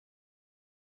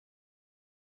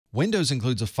Windows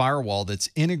includes a firewall that's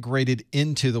integrated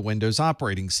into the Windows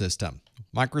operating system.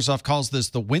 Microsoft calls this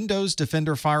the Windows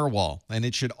Defender Firewall, and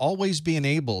it should always be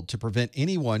enabled to prevent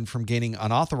anyone from gaining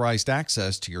unauthorized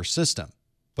access to your system.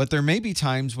 But there may be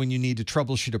times when you need to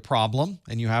troubleshoot a problem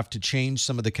and you have to change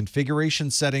some of the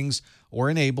configuration settings or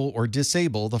enable or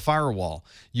disable the firewall.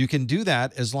 You can do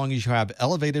that as long as you have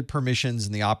elevated permissions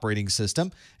in the operating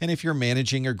system, and if you're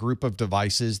managing a group of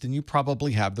devices, then you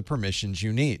probably have the permissions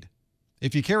you need.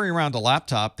 If you carry around a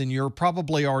laptop, then you're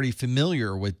probably already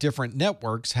familiar with different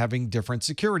networks having different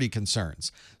security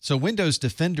concerns. So Windows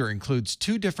Defender includes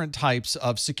two different types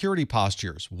of security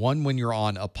postures, one when you're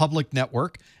on a public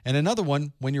network and another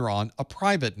one when you're on a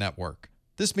private network.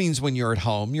 This means when you're at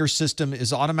home, your system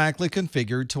is automatically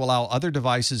configured to allow other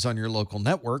devices on your local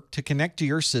network to connect to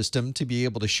your system to be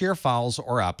able to share files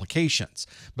or applications.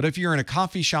 But if you're in a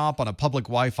coffee shop on a public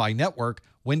Wi-Fi network,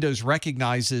 Windows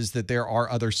recognizes that there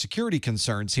are other security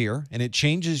concerns here, and it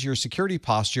changes your security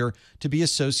posture to be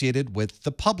associated with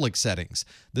the public settings.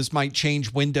 This might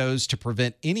change Windows to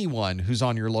prevent anyone who's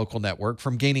on your local network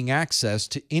from gaining access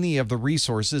to any of the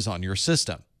resources on your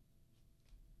system.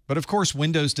 But of course,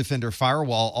 Windows Defender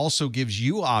Firewall also gives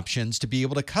you options to be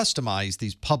able to customize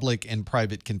these public and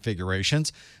private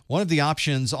configurations. One of the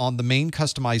options on the main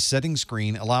customized settings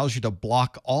screen allows you to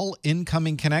block all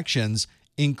incoming connections,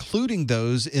 including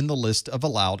those in the list of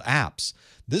allowed apps.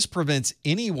 This prevents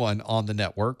anyone on the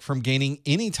network from gaining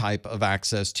any type of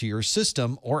access to your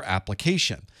system or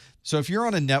application. So if you're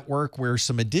on a network where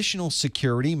some additional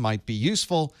security might be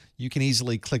useful, you can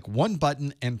easily click one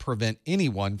button and prevent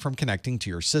anyone from connecting to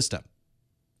your system.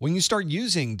 When you start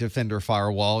using Defender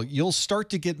Firewall, you'll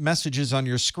start to get messages on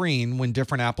your screen when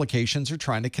different applications are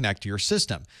trying to connect to your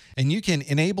system. And you can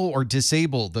enable or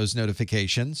disable those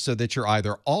notifications so that you're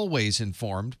either always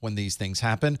informed when these things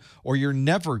happen, or you're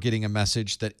never getting a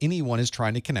message that anyone is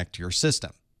trying to connect to your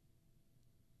system.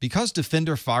 Because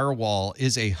Defender Firewall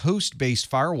is a host-based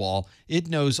firewall, it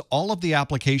knows all of the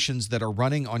applications that are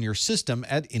running on your system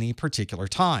at any particular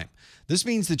time. This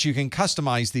means that you can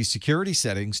customize these security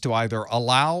settings to either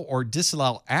allow or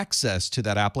disallow access to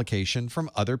that application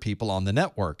from other people on the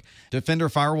network. Defender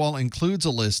Firewall includes a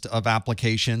list of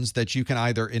applications that you can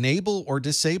either enable or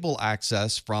disable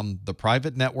access from the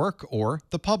private network or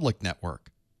the public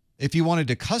network. If you wanted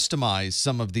to customize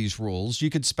some of these rules, you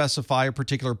could specify a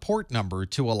particular port number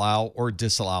to allow or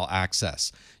disallow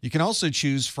access. You can also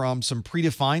choose from some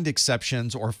predefined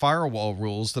exceptions or firewall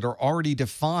rules that are already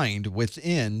defined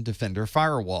within Defender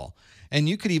Firewall. And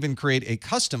you could even create a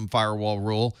custom firewall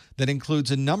rule that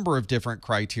includes a number of different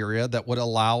criteria that would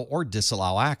allow or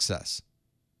disallow access.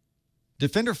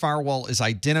 Defender Firewall is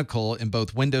identical in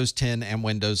both Windows 10 and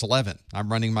Windows 11.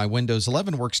 I'm running my Windows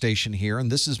 11 workstation here,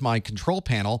 and this is my control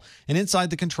panel, and inside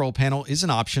the control panel is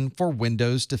an option for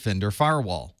Windows Defender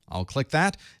Firewall. I'll click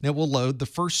that, and it will load the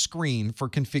first screen for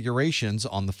configurations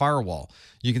on the firewall.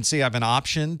 You can see I have an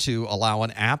option to allow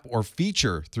an app or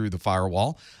feature through the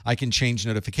firewall. I can change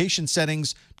notification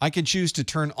settings. I can choose to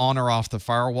turn on or off the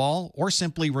firewall, or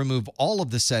simply remove all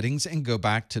of the settings and go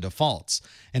back to defaults.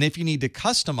 And if you need to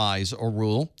customize a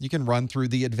rule, you can run through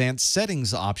the advanced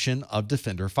settings option of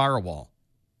Defender Firewall.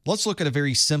 Let's look at a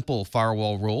very simple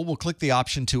firewall rule. We'll click the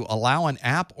option to allow an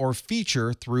app or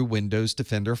feature through Windows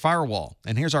Defender Firewall.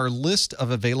 And here's our list of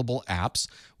available apps.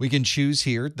 We can choose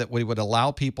here that we would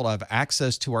allow people to have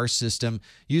access to our system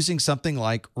using something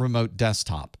like Remote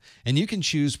Desktop. And you can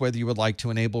choose whether you would like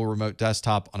to enable Remote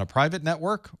Desktop on a private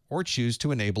network or choose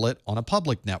to enable it on a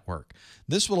public network.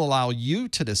 This will allow you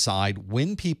to decide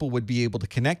when people would be able to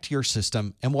connect to your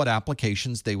system and what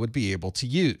applications they would be able to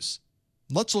use.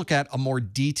 Let's look at a more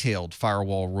detailed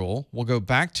firewall rule. We'll go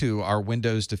back to our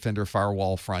Windows Defender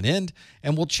Firewall front end,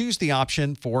 and we'll choose the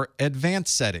option for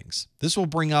Advanced Settings. This will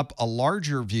bring up a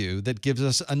larger view that gives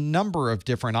us a number of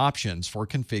different options for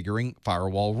configuring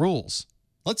firewall rules.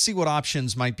 Let's see what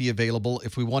options might be available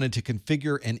if we wanted to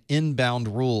configure an inbound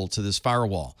rule to this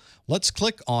firewall. Let's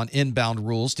click on Inbound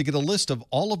Rules to get a list of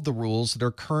all of the rules that are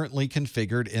currently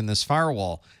configured in this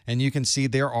firewall. And you can see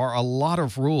there are a lot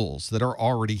of rules that are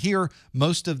already here,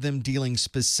 most of them dealing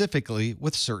specifically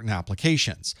with certain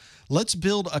applications. Let's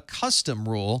build a custom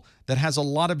rule that has a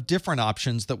lot of different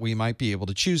options that we might be able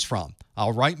to choose from.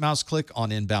 I'll right mouse click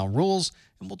on Inbound Rules,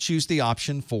 and we'll choose the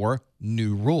option for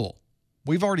New Rule.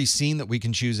 We've already seen that we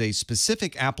can choose a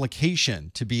specific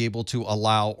application to be able to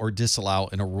allow or disallow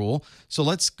in a rule. So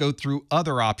let's go through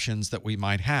other options that we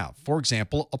might have. For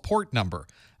example, a port number.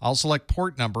 I'll select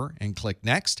port number and click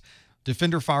Next.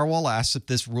 Defender Firewall asks if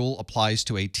this rule applies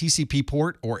to a TCP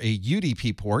port or a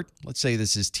UDP port. Let's say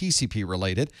this is TCP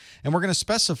related, and we're going to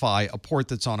specify a port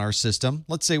that's on our system.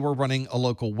 Let's say we're running a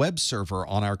local web server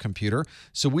on our computer,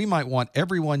 so we might want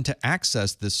everyone to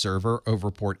access this server over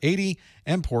port 80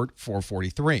 and port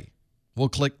 443. We'll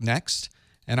click Next,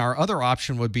 and our other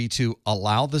option would be to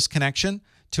allow this connection.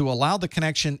 To allow the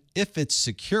connection if it's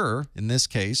secure, in this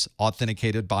case,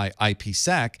 authenticated by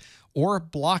IPsec, or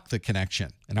block the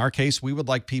connection. In our case, we would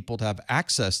like people to have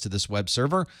access to this web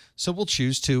server, so we'll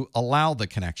choose to allow the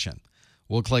connection.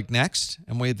 We'll click Next,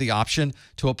 and we have the option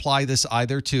to apply this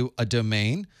either to a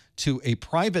domain, to a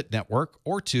private network,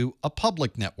 or to a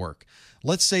public network.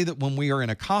 Let's say that when we are in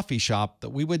a coffee shop that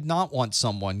we would not want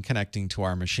someone connecting to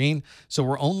our machine, so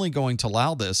we're only going to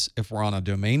allow this if we're on a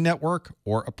domain network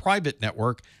or a private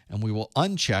network, and we will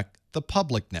uncheck the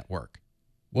public network.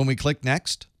 When we click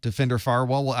Next, Defender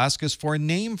Firewall will ask us for a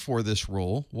name for this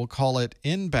rule. We'll call it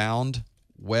Inbound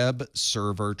Web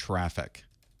Server Traffic.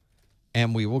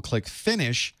 And we will click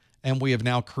Finish, and we have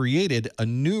now created a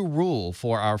new rule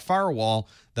for our firewall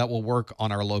that will work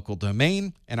on our local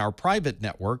domain and our private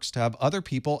networks to have other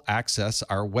people access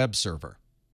our web server.